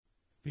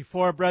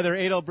Before Brother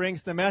Adel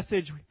brings the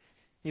message,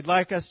 he'd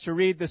like us to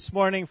read this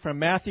morning from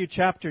Matthew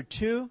chapter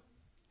 2.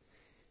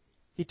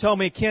 He told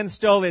me Ken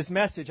stole his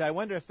message. I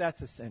wonder if that's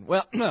a sin.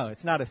 Well, no,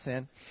 it's not a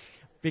sin,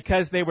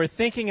 because they were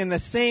thinking in the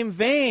same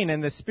vein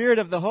in the spirit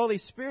of the Holy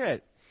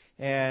Spirit.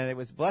 And it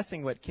was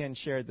blessing what Ken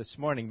shared this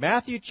morning.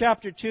 Matthew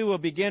chapter 2, we'll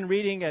begin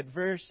reading at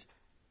verse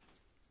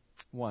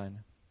 1.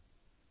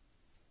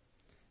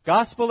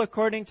 Gospel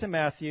according to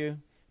Matthew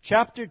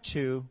chapter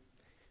 2,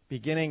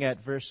 beginning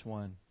at verse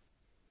 1.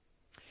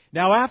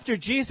 Now after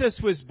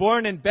Jesus was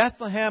born in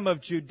Bethlehem of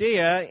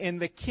Judea in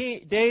the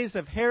days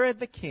of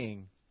Herod the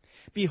king,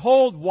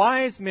 behold,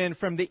 wise men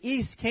from the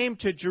east came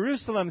to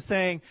Jerusalem,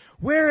 saying,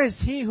 Where is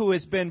he who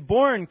has been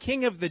born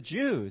King of the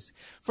Jews?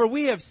 For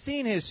we have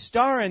seen his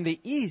star in the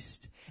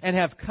east, and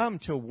have come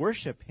to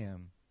worship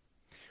him.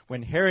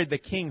 When Herod the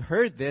king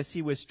heard this,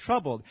 he was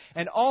troubled,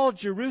 and all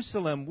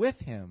Jerusalem with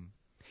him.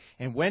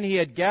 And when he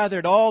had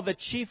gathered all the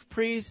chief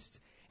priests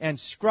and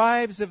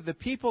scribes of the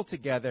people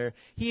together,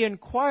 he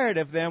inquired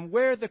of them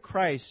where the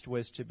Christ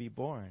was to be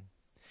born.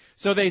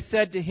 So they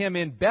said to him,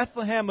 In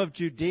Bethlehem of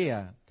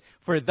Judea,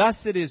 for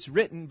thus it is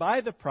written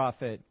by the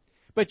prophet,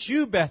 But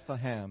you,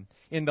 Bethlehem,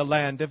 in the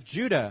land of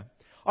Judah,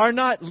 are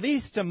not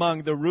least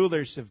among the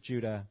rulers of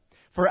Judah.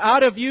 For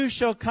out of you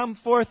shall come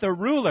forth a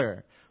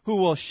ruler who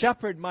will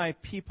shepherd my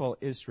people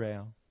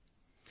Israel.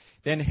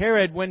 Then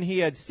Herod, when he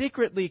had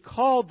secretly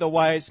called the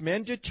wise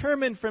men,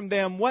 determined from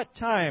them what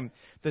time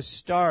the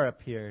star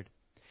appeared.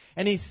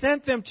 And he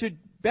sent them to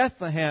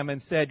Bethlehem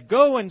and said,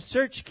 Go and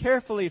search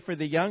carefully for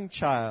the young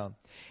child.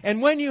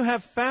 And when you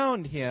have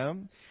found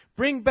him,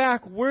 bring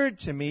back word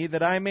to me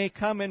that I may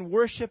come and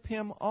worship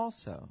him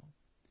also.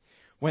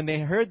 When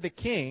they heard the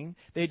king,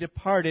 they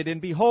departed,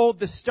 and behold,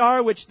 the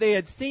star which they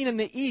had seen in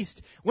the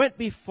east went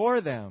before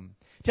them,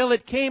 till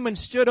it came and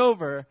stood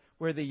over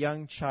where the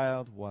young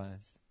child was.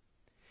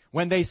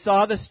 When they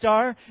saw the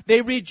star,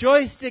 they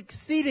rejoiced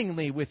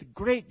exceedingly with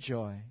great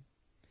joy.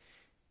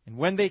 And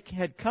when they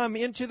had come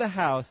into the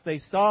house, they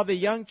saw the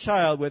young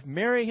child with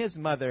Mary his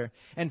mother,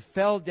 and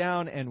fell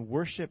down and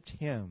worshipped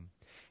him.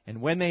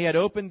 And when they had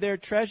opened their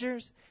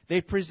treasures,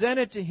 they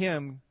presented to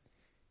him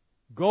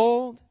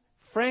gold,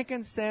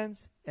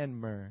 frankincense, and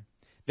myrrh.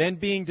 Then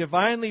being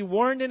divinely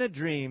warned in a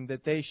dream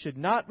that they should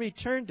not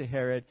return to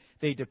Herod,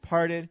 they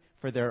departed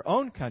for their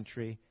own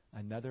country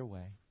another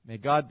way. May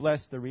God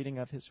bless the reading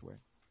of his word.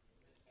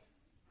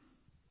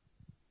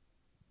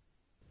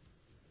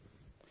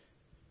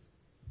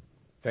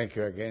 Thank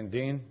you again,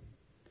 Dean.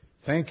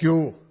 Thank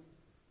you,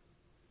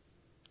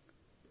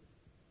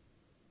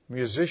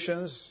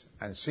 musicians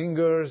and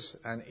singers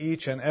and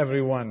each and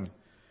every one.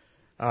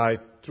 I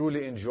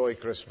truly enjoy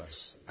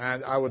Christmas.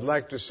 And I would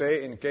like to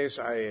say, in case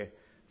I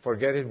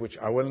forget it, which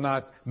I will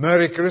not,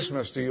 Merry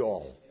Christmas to you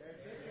all.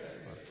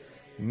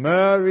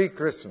 Merry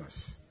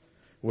Christmas.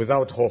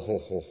 Without ho, ho,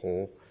 ho,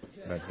 ho.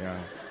 But,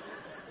 yeah.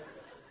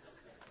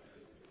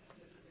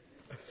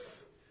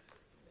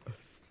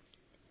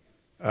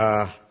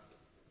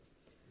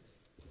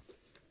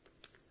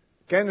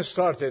 Ken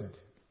started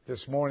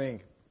this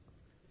morning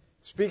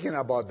speaking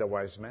about the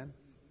wise men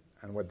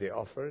and what they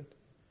offered.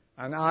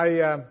 And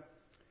I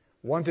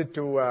wanted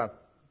to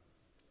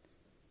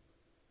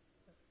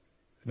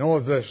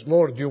know this,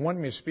 Lord, do you want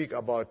me to speak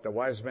about the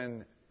wise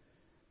men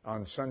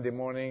on Sunday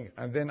morning?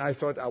 And then I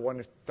thought I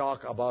wanted to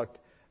talk about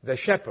the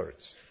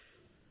shepherds.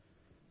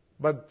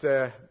 But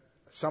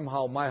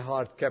somehow my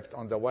heart kept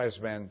on the wise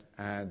men,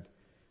 and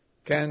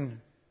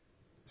Ken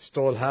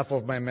stole half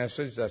of my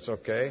message. That's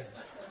okay.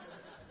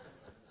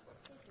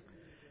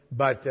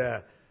 But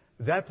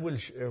that will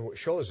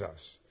shows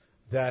us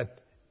that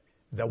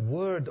the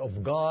Word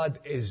of God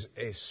is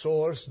a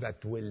source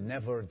that will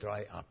never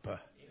dry up. Amen.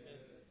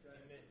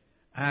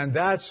 And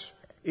that's,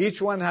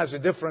 each one has a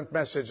different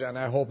message, and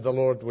I hope the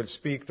Lord will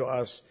speak to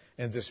us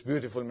in this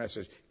beautiful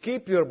message.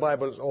 Keep your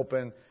Bibles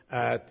open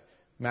at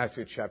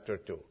Matthew chapter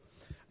 2.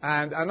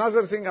 And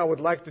another thing I would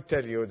like to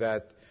tell you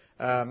that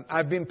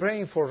I've been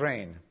praying for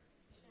rain.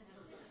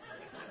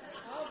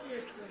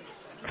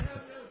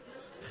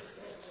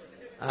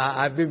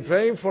 I've been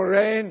praying for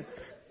rain,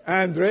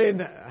 and rain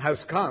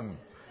has come.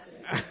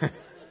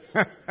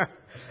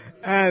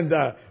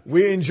 And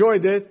we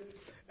enjoyed it.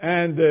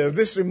 And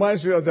this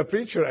reminds me of the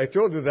preacher. I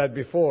told you that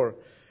before.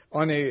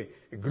 On a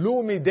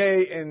gloomy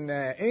day in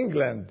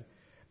England,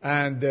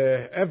 and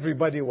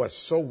everybody was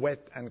so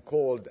wet and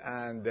cold.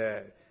 And,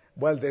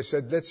 they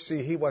said, let's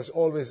see. He was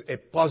always a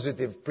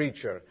positive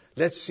preacher.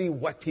 Let's see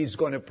what he's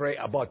going to pray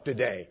about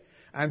today.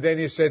 And then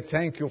he said,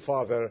 thank you,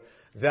 Father,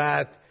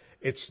 that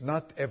it's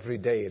not every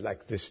day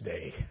like this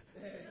day.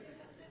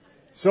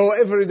 So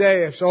every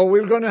day. So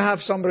we're going to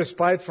have some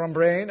respite from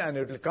rain, and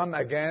it will come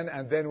again,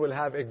 and then we'll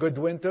have a good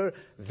winter.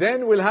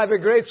 Then we'll have a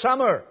great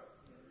summer.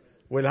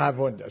 We'll have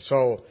winter.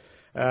 So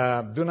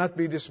do not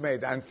be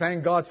dismayed. And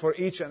thank God for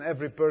each and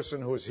every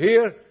person who's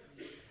here.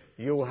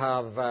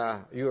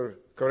 You're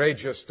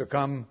courageous to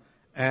come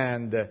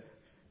and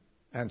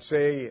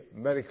say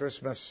Merry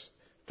Christmas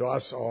to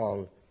us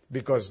all,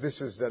 because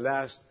this is the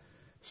last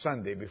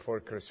Sunday before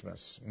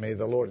Christmas. May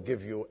the Lord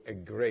give you a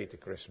great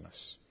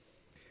Christmas.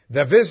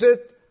 The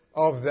visit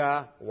of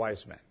the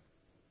wise men.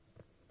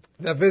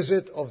 The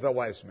visit of the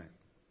wise men.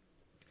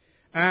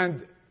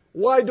 And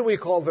why do we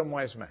call them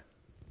wise men?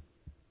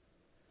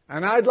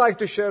 And I'd like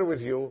to share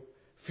with you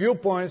a few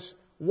points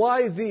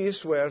why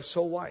these were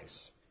so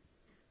wise.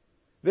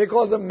 They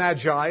call them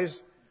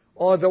magi's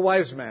or the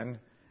wise men.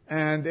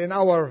 And in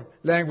our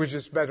language,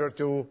 it's better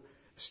to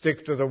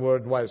stick to the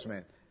word wise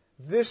men.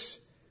 This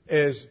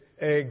is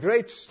a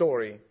great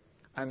story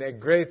and a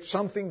great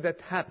something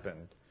that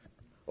happened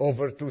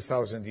over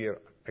 2,000 years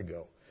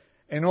ago.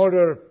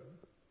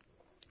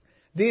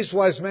 These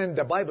wise men,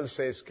 the Bible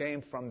says,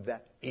 came from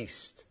the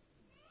east,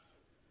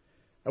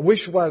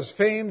 which was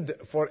famed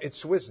for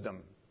its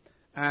wisdom.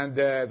 And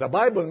the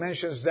Bible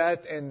mentions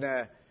that in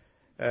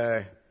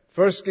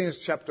 1 Kings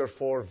chapter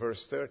 4,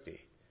 verse 30.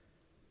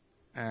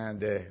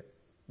 And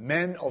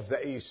men of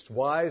the east,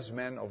 wise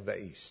men of the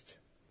east.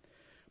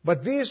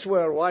 But these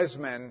were wise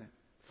men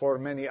for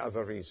many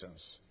other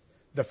reasons.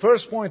 The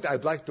first point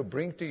I'd like to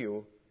bring to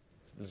you,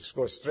 let's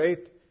go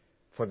straight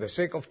for the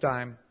sake of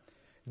time.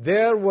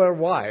 They were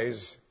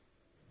wise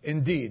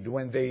indeed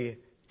when they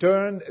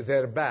turned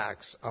their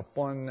backs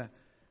upon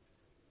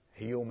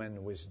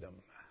human wisdom.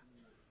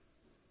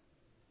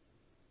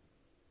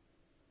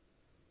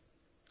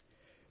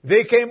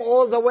 They came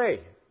all the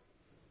way.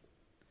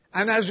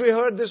 And as we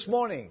heard this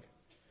morning,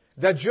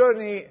 the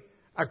journey,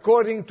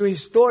 according to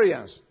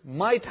historians,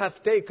 might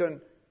have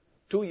taken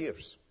 2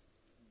 years.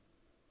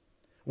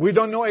 We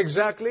don't know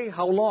exactly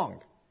how long.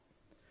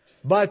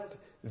 But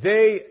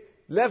they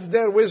left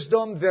their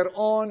wisdom, their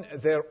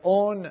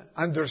own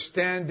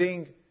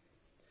understanding.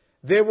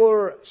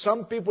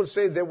 Some people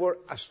say they were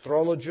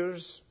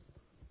astrologers.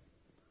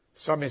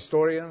 Some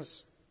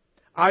historians.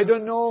 I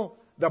don't know.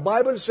 The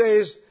Bible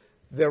says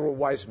they were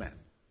wise men.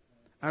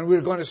 And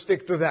we're going to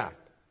stick to that.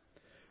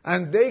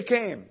 And they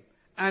came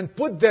and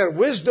put their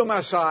wisdom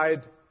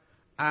aside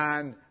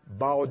and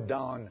bowed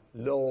down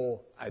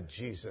low at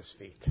Jesus'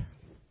 feet.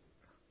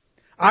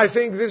 I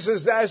think this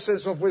is the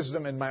essence of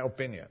wisdom, in my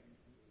opinion.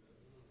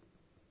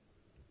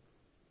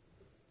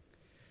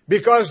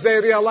 Because they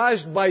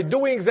realized by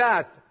doing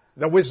that,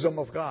 the wisdom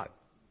of God.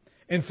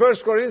 In 1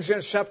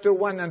 Corinthians chapter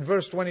 1 and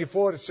verse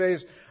 24, it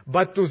says,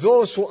 "But to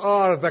those who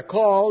are the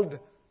called,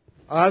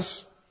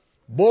 us,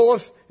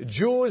 both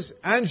Jews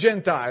and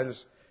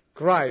Gentiles,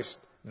 Christ,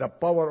 the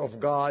power of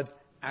God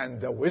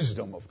and the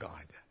wisdom of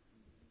God."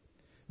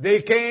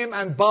 They came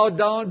and bowed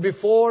down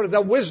before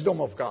the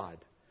wisdom of God.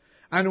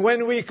 And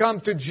when we come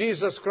to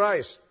Jesus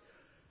Christ,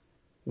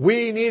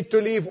 we need to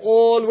leave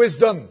all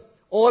wisdom,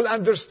 all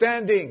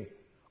understanding,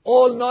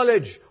 all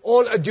knowledge,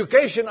 all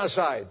education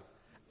aside,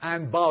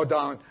 and bow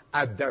down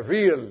at the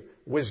real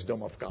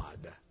wisdom of God.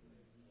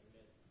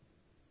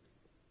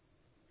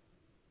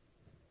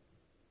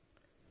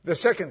 The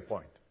second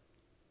point,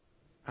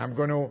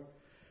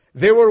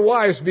 they were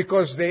wise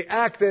because they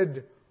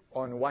acted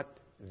on what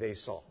they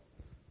saw.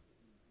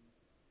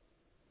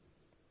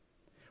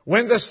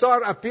 When the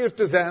star appeared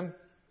to them,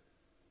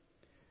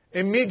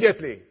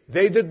 immediately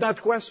they did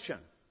not question.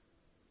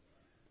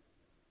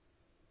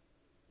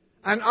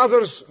 And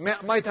others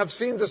might have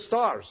seen the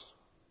stars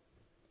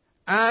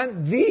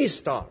and the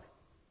star.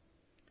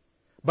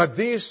 But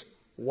these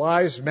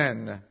wise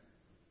men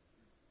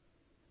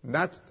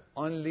not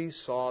only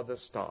saw the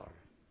star,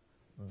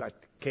 but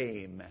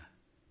came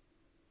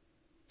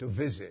to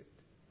visit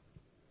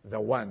the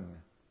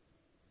one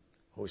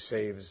who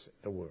saves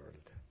the world.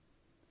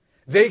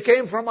 They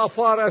came from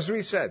afar, as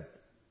we said.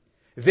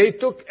 They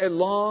took a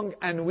long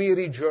and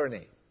weary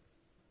journey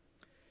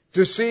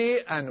to see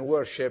and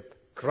worship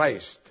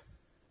Christ,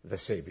 the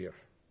Savior.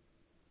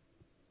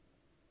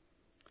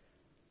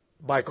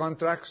 By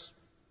contrast,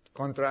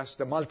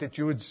 the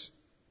multitudes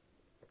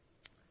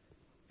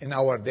in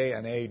our day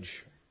and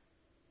age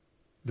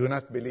do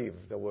not believe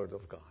the Word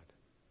of God.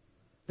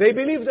 They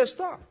believe the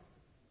star.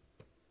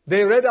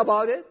 They read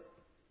about it,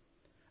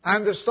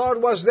 and the star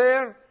was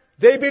there.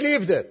 They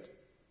believed it.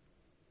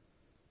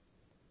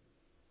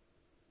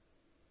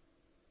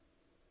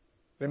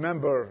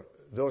 Remember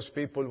those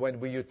people when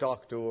you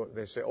talk to,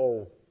 they say,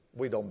 "Oh,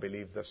 we don't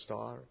believe the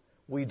star.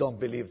 We don't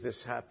believe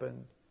this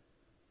happened."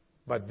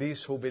 But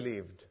these who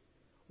believed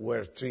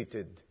were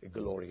treated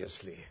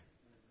gloriously.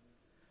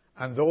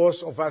 And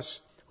those of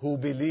us who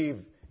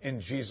believe in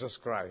Jesus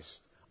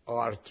Christ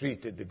are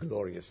treated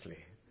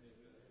gloriously.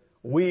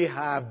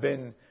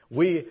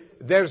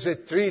 There's a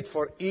treat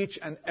for each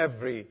and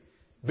every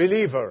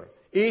believer,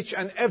 each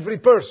and every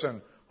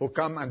person who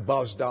come and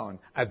bows down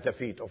at the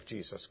feet of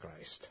Jesus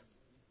Christ.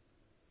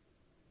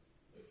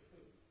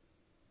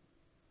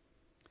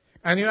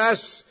 And you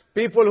ask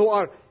people who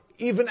are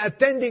even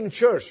attending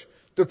church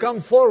to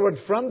come forward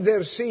from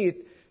their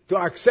seat to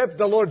accept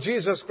the Lord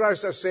Jesus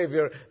Christ as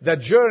Savior. The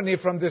journey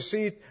from the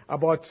seat,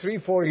 about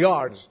 3-4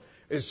 yards,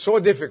 is so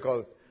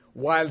difficult,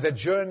 while the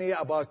journey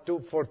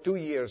for 2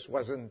 years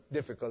wasn't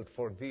difficult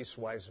for these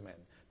wise men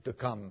to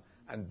come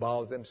and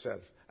bow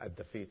themselves at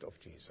the feet of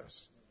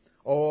Jesus.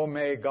 Oh,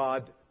 may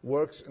God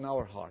works in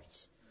our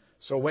hearts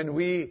So when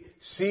we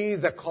see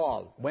the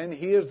call, when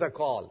hear the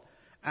call,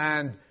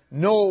 and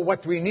know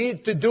what we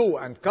need to do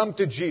and come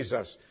to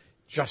Jesus,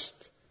 just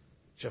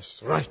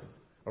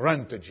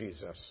run to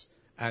Jesus,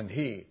 and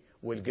He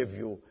will give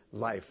you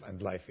life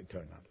and life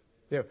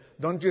eternal.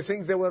 Don't you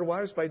think they were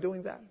wise by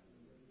doing that?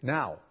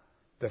 Now,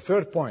 the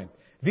third point.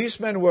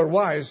 These men were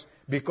wise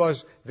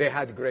because they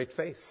had great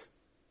faith.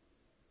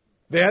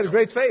 They had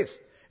great faith.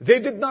 They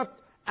did not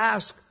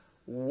ask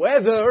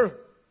whether,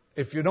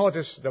 if you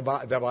notice the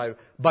Bible,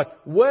 but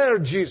where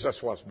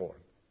Jesus was born.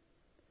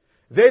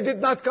 They did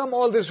not come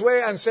all this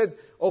way and said,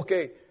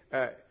 okay,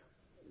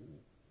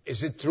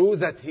 is it true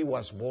that He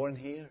was born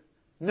here?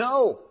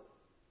 No.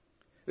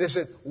 They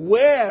said,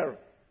 where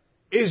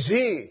is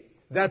He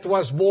that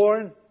was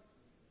born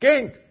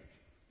king?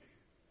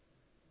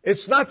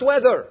 It's not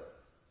whether.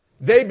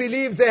 They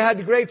believed, they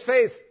had great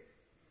faith.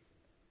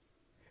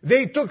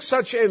 They took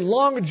such a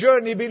long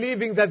journey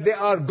believing that they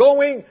are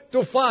going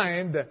to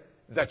find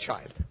the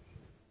child.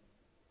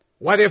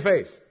 What a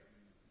faith.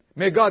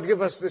 May God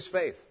give us this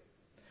faith.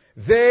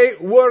 They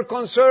were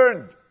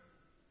concerned.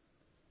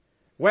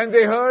 When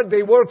they heard,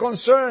 they were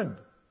concerned.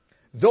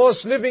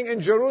 Those living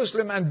in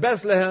Jerusalem and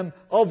Bethlehem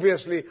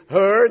obviously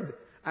heard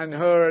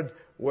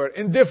were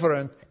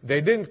indifferent.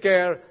 They didn't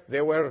care.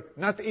 They were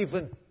not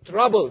even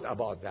troubled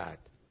about that.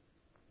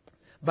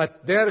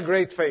 But their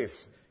great faith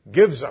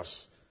gives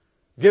us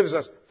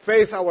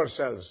faith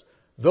ourselves.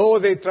 Though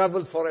they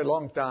traveled for a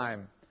long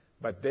time,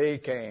 but they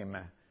came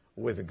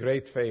with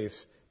great faith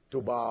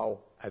to bow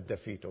at the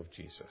feet of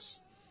Jesus.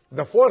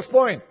 The fourth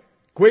point,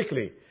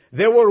 quickly.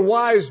 They were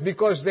wise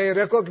because they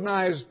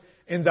recognized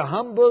in the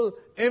humble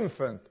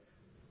infant,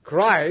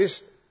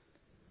 Christ,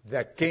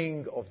 the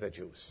King of the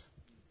Jews.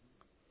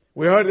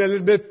 We heard a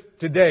little bit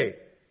today.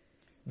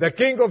 The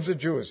King of the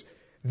Jews.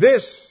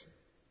 This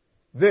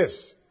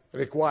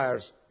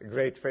requires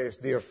great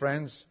faith, dear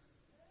friends.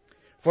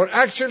 For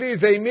actually,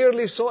 they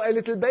merely saw a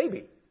little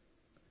baby.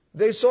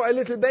 They saw a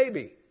little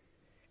baby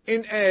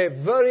in a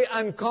very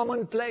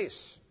uncommon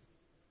place.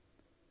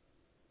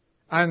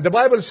 And the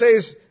Bible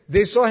says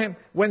they saw Him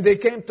when they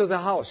came to the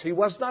house. He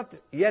was not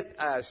yet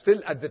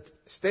still at the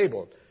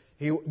stable.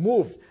 He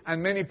moved.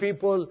 And many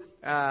people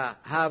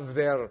have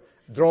their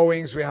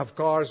drawings. We have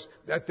cars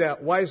that the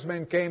wise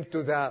men came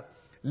to the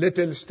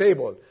little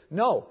stable.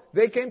 No,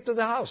 they came to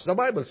the house. The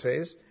Bible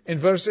says in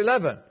verse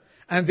 11,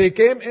 and they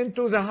came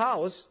into the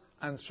house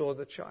and saw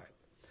the child.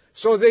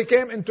 So they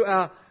came into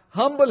a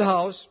humble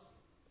house.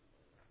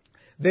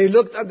 They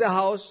looked at the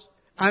house,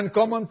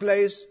 uncommon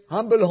place,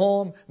 humble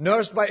home,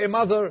 nursed by a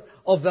mother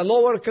of the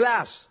lower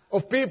class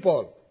of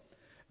people.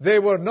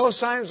 There were no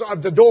signs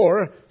at the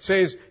door,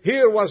 says,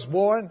 here was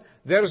born.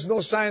 There's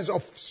no signs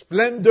of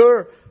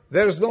splendor.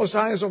 There's no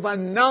signs of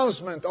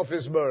announcement of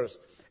His birth.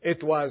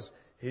 It was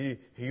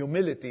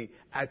humility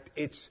at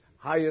its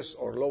highest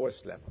or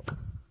lowest level.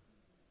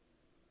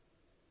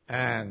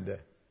 And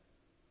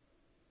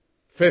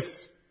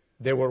fifth,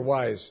 they were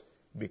wise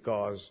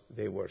because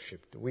they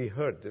worshipped. We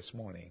heard this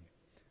morning,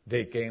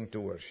 they came to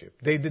worship.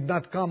 They did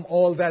not come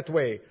all that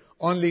way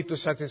only to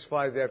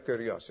satisfy their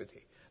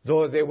curiosity,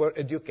 though they were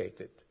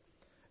educated.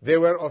 They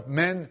were of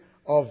men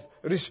of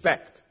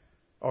respect,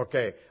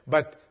 okay?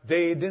 But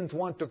they didn't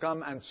want to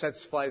come and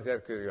satisfy their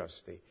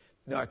curiosity,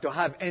 to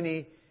have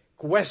any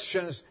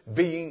questions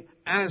being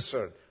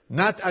answered.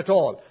 Not at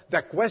all.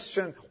 The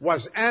question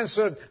was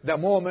answered the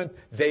moment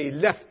they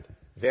left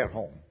their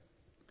home.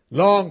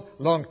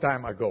 Long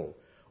time ago.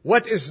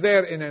 What is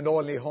there in a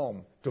lonely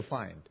home to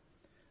find?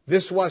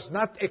 This was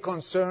not a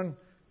concern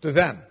to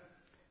them.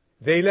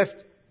 They left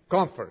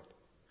comfort,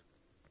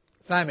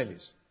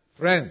 families,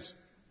 friends,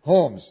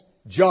 homes,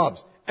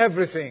 jobs,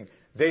 everything.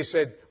 They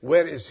said,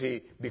 where is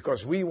He?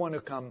 Because we want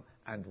to come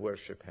and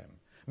worship Him.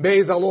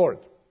 May the Lord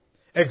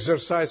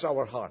exercise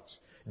our hearts.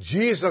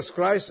 Jesus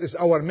Christ is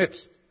our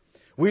midst.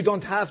 We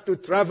don't have to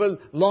travel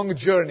long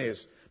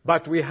journeys,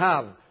 but we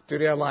have to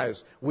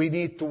realize we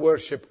need to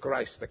worship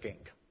Christ the King.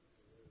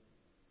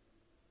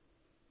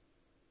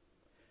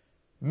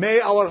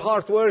 May our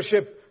heart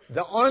worship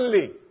the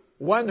only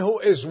one who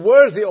is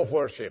worthy of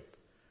worship,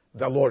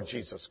 the Lord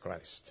Jesus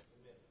Christ.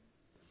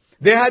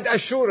 They had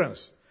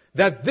assurance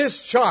that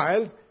this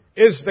child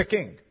is the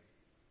King.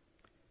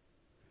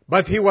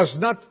 But He was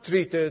not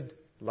treated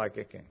like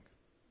a king.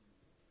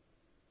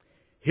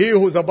 He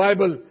who the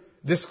Bible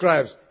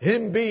describes,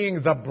 Him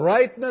being the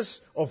brightness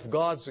of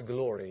God's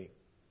glory,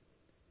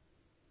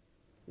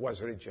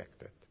 was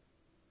rejected.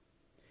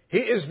 He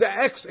is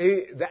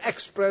the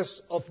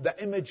express of the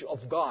image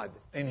of God.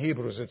 In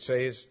Hebrews it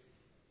says,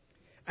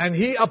 and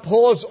He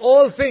upholds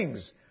all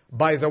things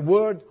by the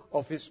word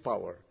of His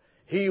power.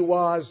 He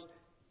was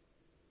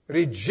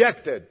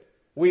rejected.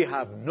 We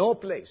have no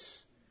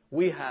place.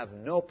 We have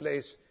no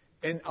place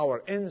in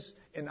our inns,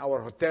 in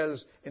our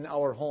hotels, in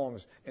our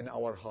homes, in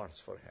our hearts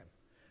for Him.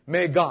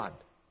 May God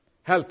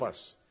help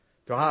us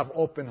to have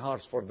open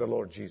hearts for the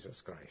Lord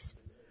Jesus Christ.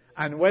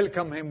 And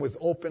welcome Him with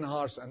open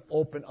hearts and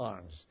open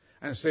arms.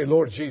 And say,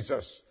 Lord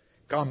Jesus,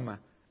 come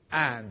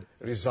and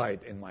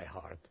reside in my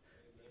heart.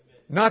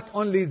 Not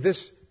only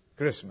this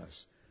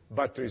Christmas,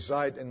 but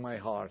reside in my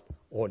heart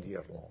all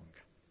year long.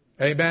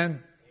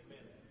 Amen?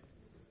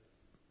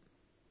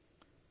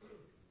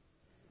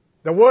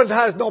 The world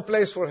has no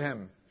place for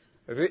him.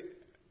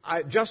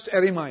 Just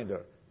a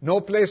reminder, no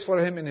place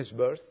for him in his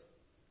birth.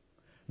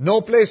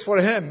 No place for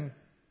him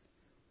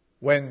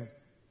when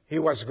he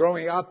was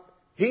growing up.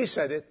 He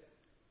said it.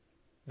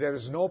 There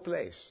is no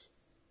place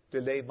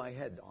to lay my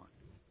head on.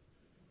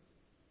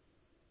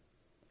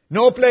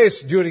 No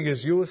place during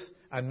his youth,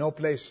 and no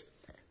place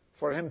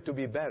for him to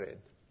be buried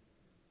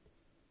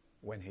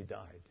when he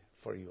died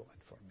for you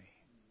and for me.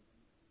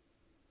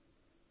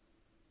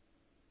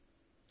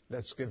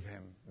 Let's give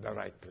him the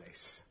right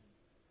place.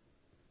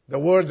 The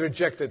world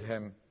rejected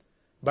him,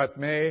 but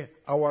may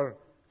our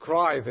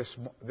cry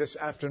this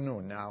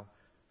afternoon now,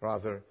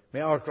 rather,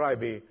 may our cry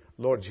be,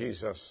 Lord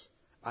Jesus,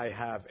 I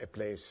have a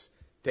place.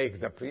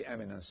 Take the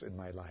preeminence in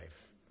my life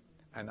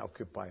and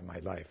occupy my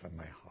life and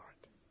my heart.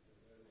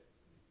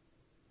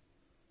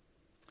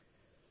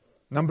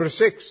 Number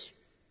 6,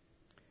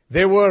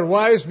 they were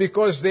wise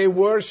because they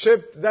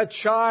worshipped the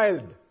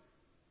child,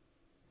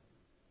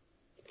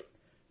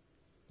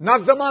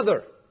 not the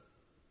mother.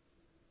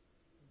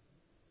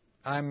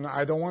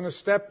 I don't want to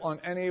step on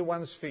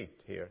anyone's feet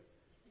here.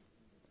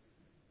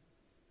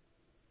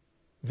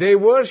 They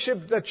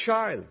worshipped the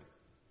child.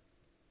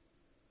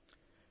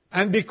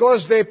 And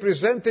because they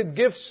presented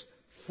gifts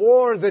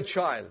for the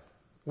child.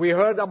 We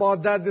heard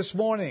about that this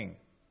morning.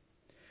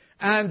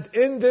 And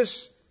in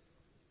this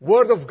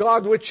Word of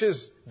God, which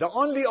is the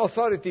only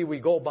authority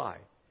we go by,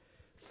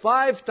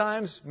 5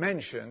 times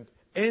mentioned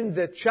in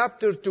the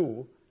chapter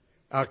 2,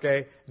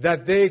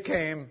 that they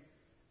came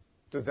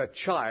to the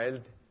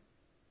child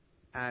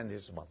and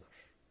his mother.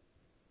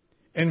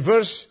 In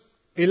verse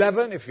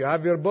 11, if you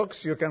have your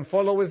books, you can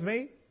follow with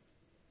me.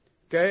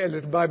 A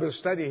little Bible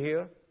study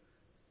here.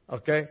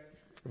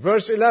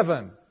 Verse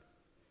 11.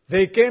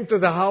 They came to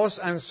the house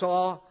and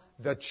saw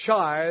the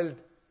child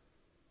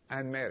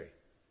and Mary.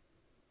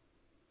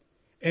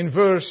 In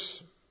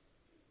verse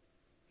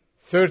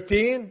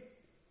 13,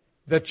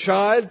 the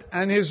child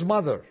and his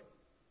mother.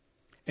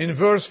 In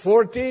verse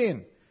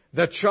 14,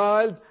 the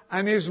child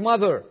and his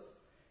mother.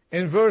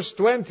 In verse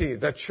 20,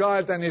 the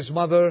child and his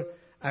mother.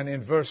 And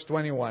in verse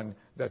 21,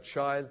 the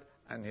child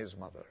and his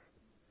mother.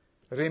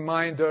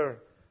 Reminder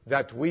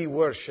that we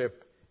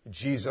worship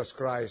Jesus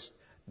Christ,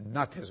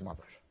 not his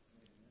mother.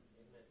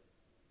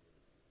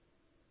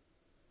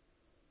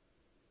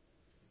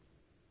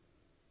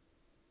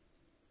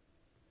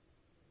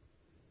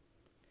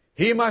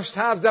 He must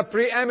have the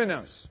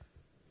preeminence.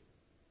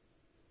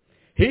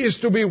 He is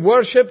to be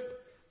worshipped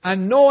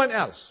and no one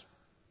else.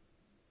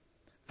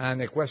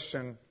 And a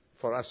question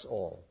for us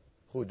all.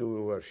 Who do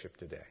we worship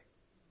today?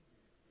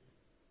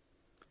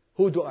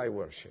 Who do I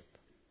worship?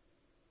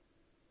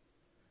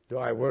 Do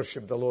I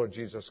worship the Lord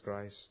Jesus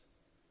Christ?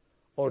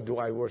 Or do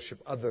I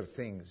worship other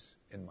things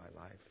in my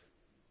life?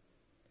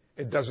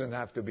 It doesn't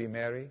have to be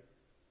Mary.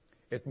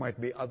 It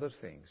might be other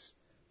things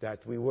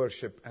that we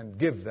worship and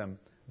give them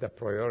the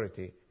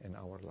priority in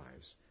our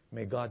lives.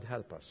 May God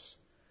help us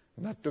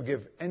not to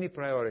give any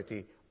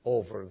priority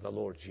over the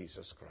Lord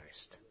Jesus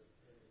Christ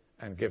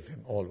and give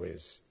him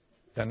always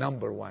the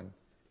number one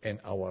in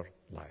our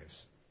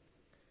lives.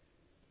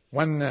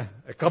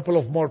 A couple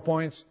of more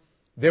points.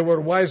 They were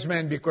wise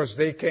men because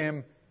they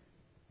came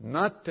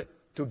not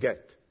to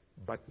get,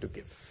 but to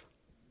give.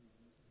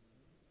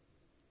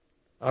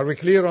 Are we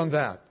clear on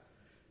that?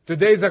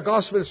 Today the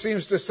gospel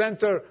seems to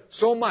center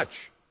so much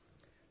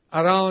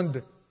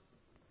around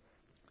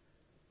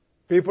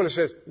people who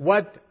say,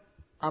 what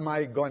am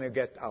I going to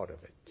get out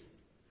of it?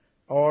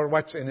 Or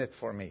what's in it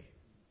for me?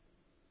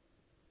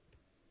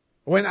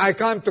 When I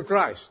come to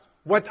Christ,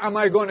 what am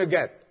I going to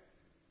get?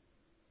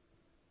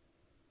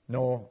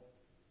 No,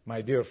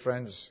 my dear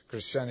friends,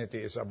 Christianity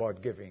is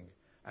about giving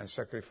and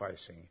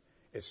sacrificing.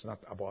 It's not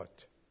about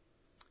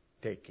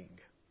taking.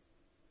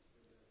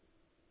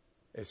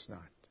 It's not.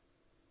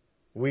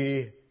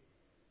 The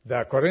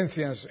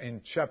Corinthians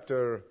in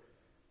chapter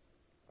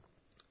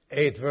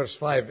 8, verse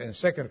 5 in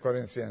 2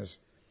 Corinthians,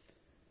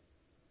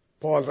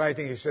 Paul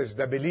writing, he says,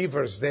 the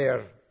believers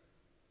there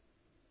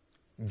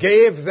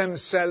gave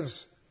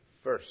themselves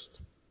first.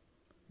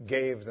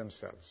 Gave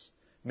themselves.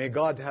 May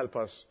God help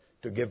us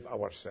to give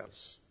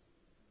ourselves.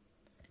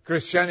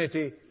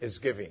 Christianity is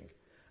giving.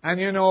 And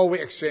we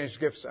exchange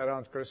gifts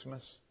around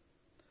Christmas.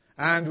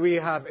 And we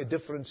have a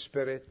different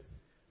spirit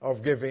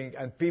of giving.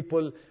 And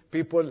people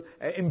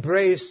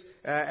embrace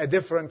a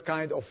different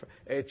kind of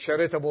a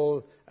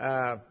charitable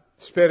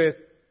spirit.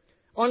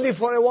 Only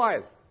for a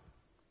while.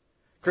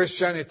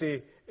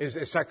 Christianity is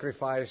a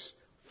sacrifice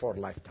for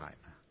lifetime.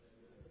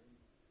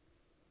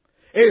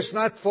 It's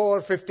not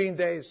for 15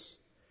 days.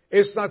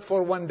 It's not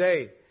for one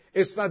day.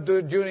 It's not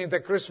during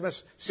the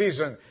Christmas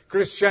season.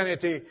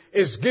 Christianity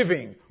is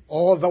giving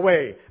all the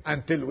way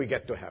until we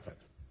get to heaven.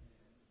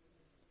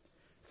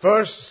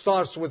 First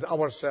starts with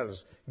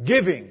ourselves,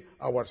 giving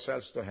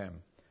ourselves to him,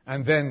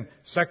 and then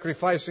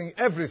sacrificing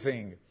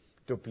everything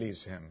to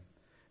please him.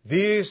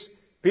 These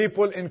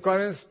people in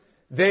Corinth,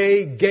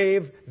 They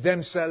gave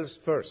themselves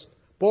first.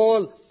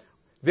 Paul,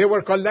 they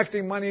were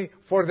collecting money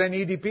for the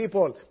needy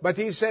people. But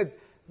he said,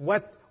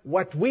 what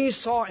we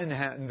saw in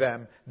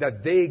them,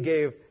 that they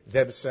gave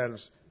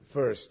themselves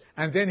first.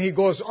 And then he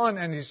goes on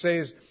and he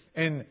says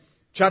in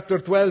chapter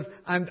 12,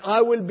 and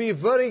I will be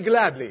very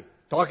gladly,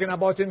 talking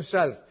about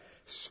himself,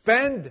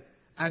 spend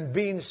and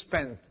being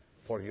spent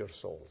for your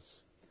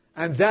souls.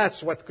 And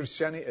that's what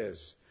Christianity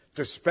is,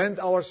 to spend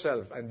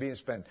ourselves and being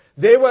spent.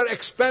 They were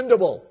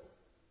expendable,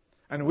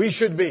 and we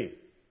should be.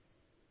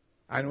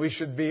 And we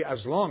should be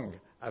as long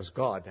as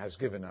God has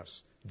given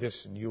us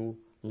this new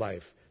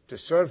life, to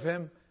serve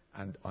Him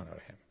and honor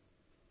Him.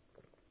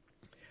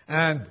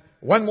 And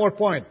one more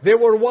point. They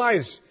were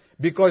wise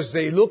because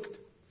they looked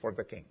for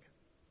the King.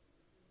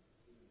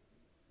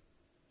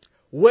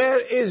 Where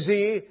is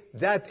He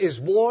that is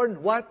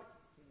born, what?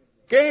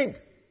 King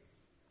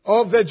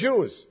of the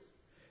Jews.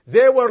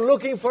 They were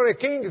looking for a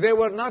king. They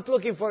were not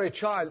looking for a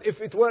child.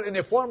 If it were in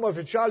the form of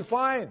a child,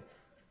 fine.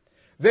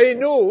 They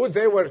knew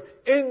they were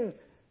in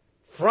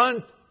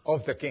front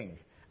of the king.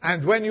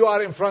 And when you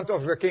are in front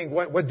of the king,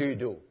 what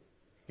do?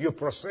 You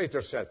prostrate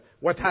yourself.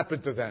 What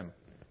happened to them?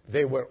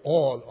 They were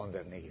all on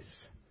their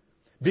knees.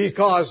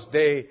 Because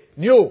they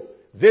knew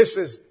this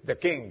is the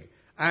king.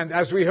 And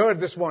as we heard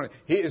this morning,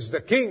 He is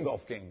the King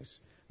of Kings.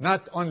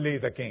 Not only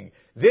the king.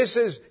 This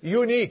is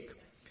unique.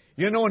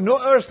 You know, no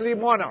earthly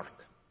monarch,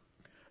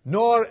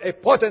 nor a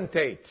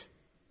potentate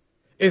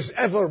is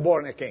ever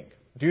born a king.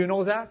 Do you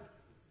know that?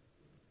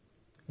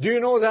 Do you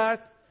know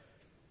that?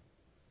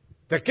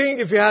 The king,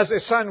 if he has a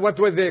son, what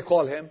would they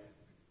call him?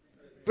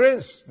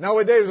 Prince.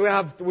 Nowadays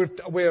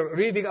we're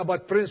reading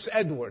about Prince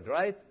Edward,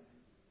 right?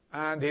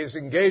 And his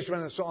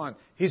engagement and so on.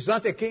 He's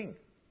not a king.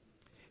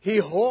 He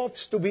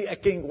hopes to be a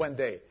king one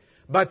day.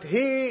 But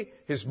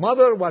his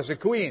mother was a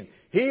queen.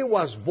 He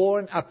was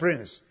born a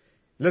prince.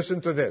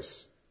 Listen to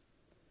this.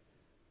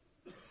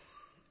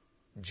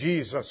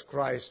 Jesus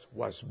Christ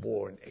was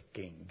born a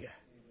king.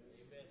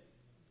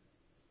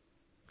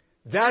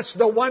 That's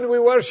the one we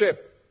worship.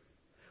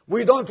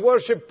 We don't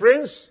worship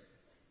prince.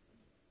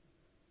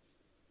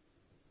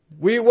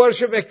 We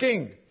worship a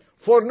king.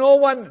 For no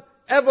one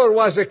ever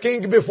was a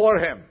king before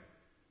him.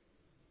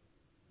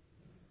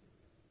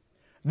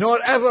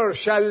 Nor ever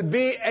shall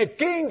be a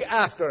king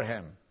after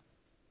him.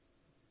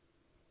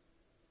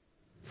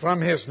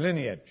 From his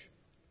lineage.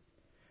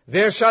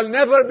 There shall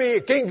never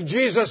be King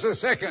Jesus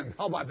II.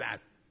 How about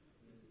that?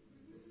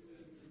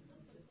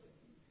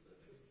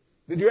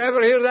 Did you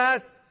ever hear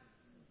that?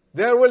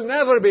 There will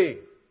never be.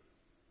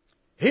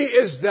 He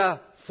is the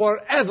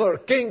forever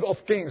King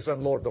of Kings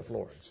and Lord of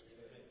Lords.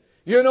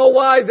 You know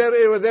why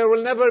there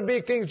will never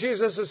be King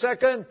Jesus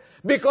II?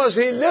 Because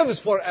He lives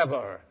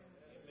forever.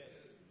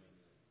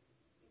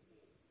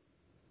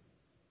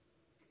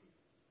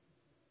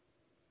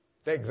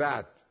 Take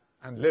that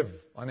and live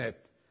on it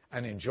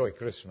and enjoy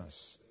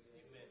Christmas.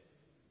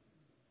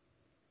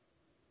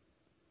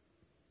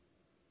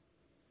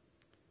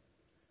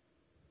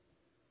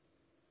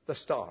 The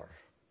star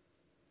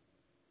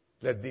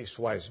led these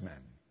wise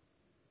men.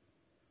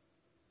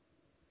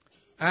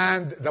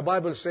 And the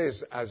Bible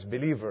says, as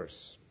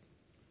believers,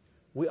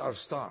 we are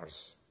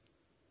stars.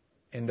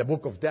 In the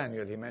book of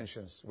Daniel, he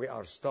mentions we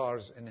are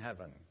stars in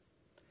heaven.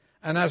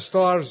 And as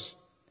stars,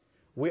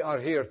 we are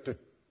here to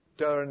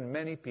turn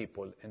many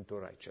people into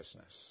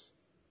righteousness.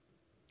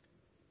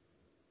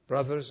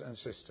 Brothers and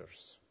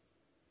sisters,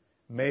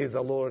 may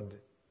the Lord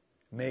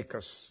make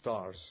us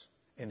stars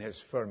in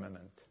His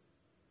firmament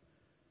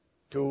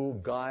to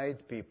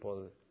guide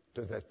people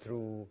to the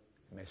true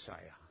Messiah.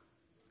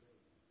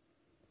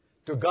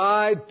 To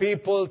guide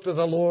people to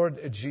the Lord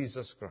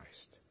Jesus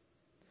Christ.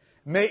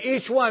 May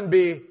each one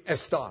be a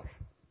star.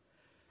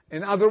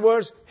 In other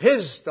words,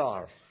 His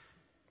star,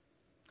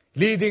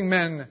 leading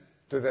men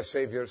to the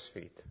Savior's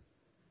feet.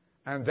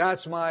 And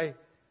that's my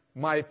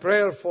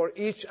prayer for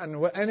each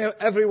and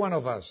every one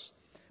of us.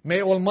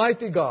 May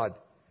Almighty God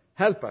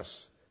help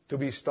us to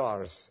be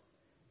stars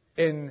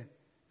in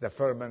the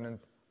firmament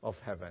of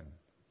heaven,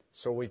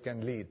 so we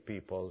can lead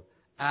people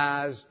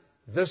as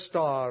the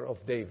star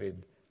of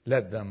David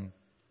led them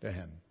to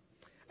Him.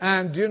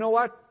 And you know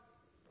what?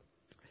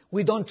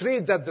 We don't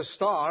read that the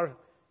star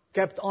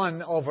kept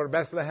on over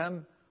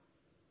Bethlehem.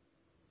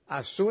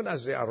 As soon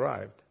as they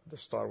arrived, the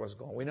star was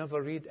gone. We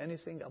never read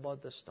anything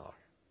about the star.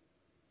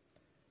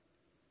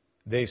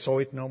 They saw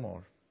it no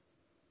more.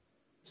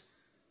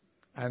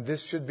 And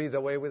this should be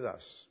the way with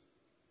us.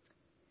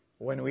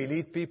 When we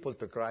lead people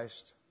to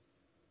Christ,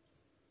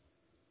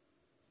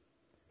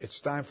 it's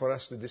time for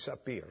us to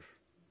disappear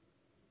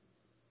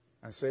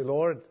and say,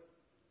 Lord,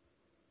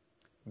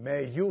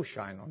 may You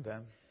shine on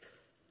them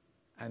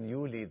and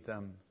You lead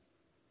them,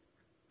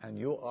 and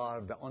You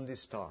are the only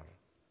star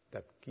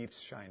that keeps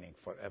shining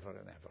forever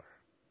and ever.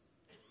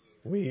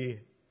 We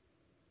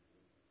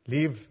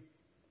leave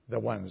the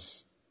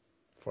ones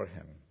for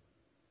Him.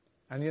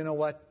 And you know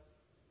what?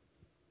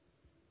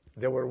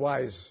 They were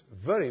wise,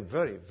 very,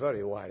 very,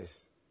 very wise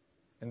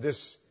in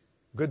this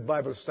good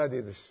Bible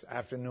study this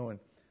afternoon,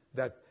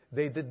 that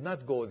they did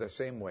not go the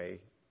same way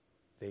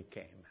they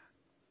came.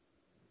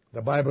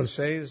 The Bible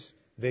says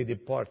they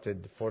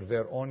departed for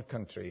their own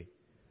country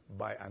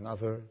by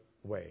another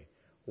way.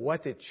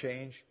 What a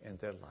change in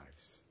their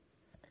lives.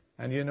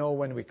 And you know,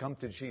 when we come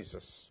to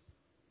Jesus,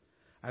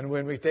 and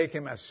when we take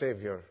Him as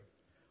Savior,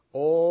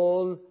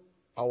 all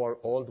our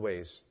old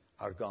ways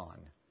are gone.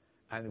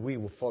 And we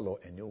will follow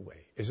a new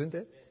way. Isn't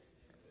it?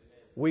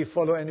 We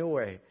follow a new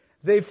way.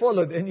 They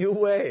followed a new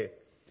way.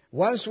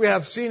 Once we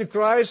have seen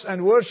Christ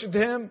and worshipped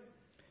Him,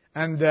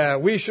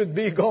 and we should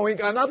be going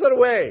another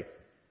way.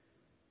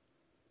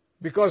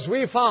 Because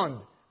we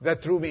found the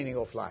true meaning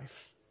of life.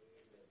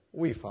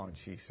 We found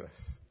Jesus.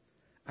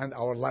 And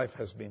our life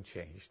has been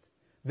changed.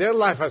 Their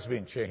life has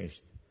been changed.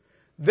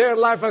 Their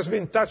life has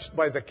been touched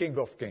by the King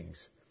of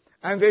Kings.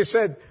 And they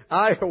said,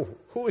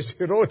 who is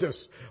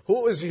Herodes?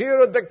 Who is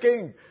Herod the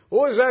king?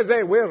 Who is that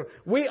they?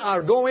 We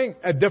are going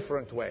a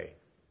different way.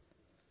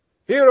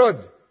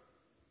 Herod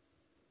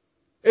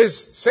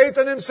is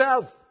Satan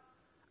himself.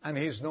 And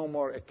he's no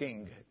more a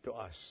king to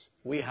us.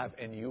 We have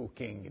a new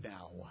king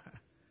now.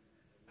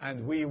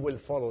 And we will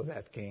follow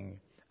that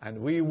king.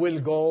 And we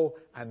will go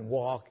and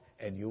walk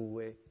a new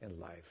way in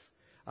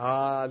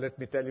life. Let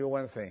me tell you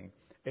one thing.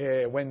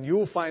 When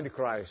you find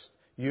Christ,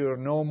 you're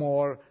no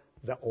more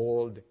the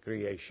old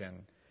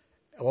creation.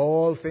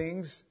 All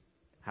things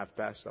have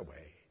passed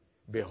away.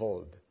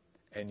 Behold,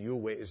 a new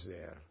way is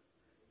there.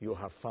 You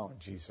have found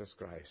Jesus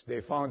Christ.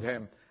 They found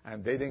Him,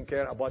 and they didn't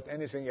care about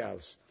anything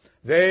else.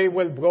 They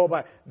will go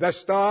by. The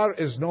star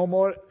is no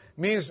more,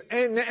 means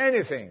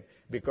anything,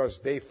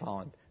 because they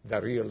found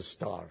the real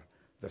star,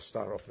 the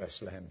star of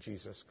Bethlehem,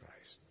 Jesus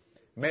Christ.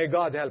 May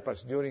God help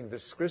us during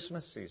this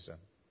Christmas season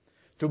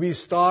to be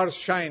stars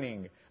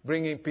shining,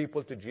 bringing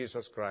people to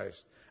Jesus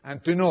Christ,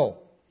 and to know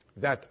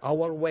that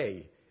our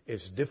way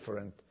is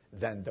different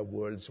than the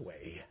world's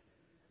way.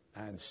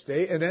 And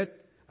stay in it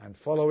and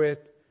follow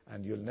it,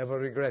 and you'll never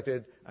regret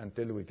it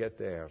until we get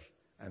there.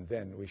 And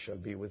then we shall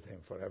be with Him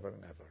forever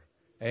and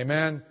ever.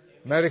 Amen.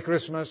 Merry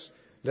Christmas.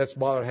 Let's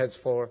bow our heads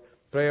for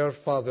prayer.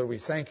 Father, we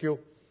thank You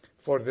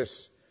for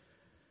this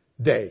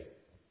day.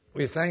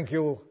 We thank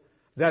You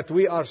that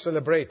we are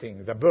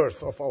celebrating the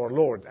birth of our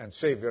Lord and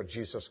Savior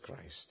Jesus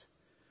Christ.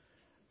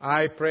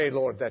 I pray,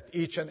 Lord, that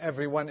each and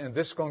every one in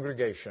this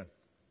congregation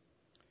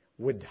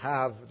would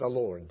have the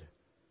Lord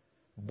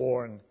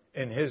born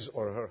in his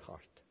or her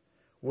heart.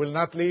 Will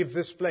not leave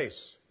this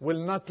place,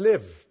 will not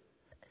live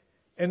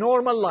a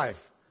normal life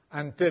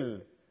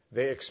until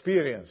they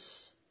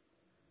experience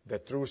the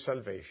true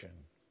salvation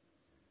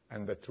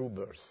and the true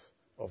birth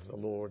of the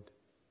Lord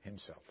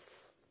Himself.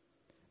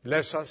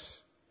 Bless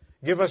us.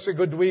 Give us a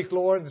good week,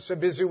 Lord. It's a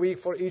busy week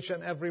for each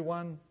and every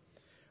one.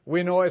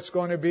 We know it's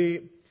going to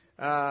be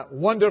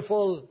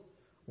wonderful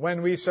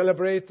when we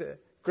celebrate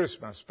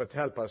Christmas, but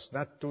help us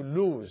not to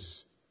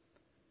lose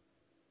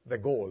the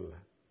goal,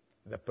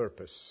 the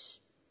purpose,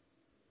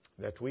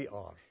 that we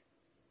are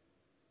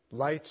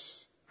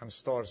lights and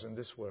stars in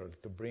this world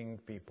to bring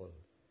people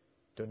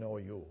to know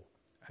You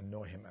and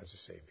know Him as a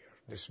Savior.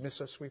 Dismiss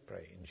us, we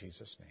pray, in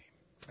Jesus'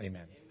 name.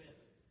 Amen.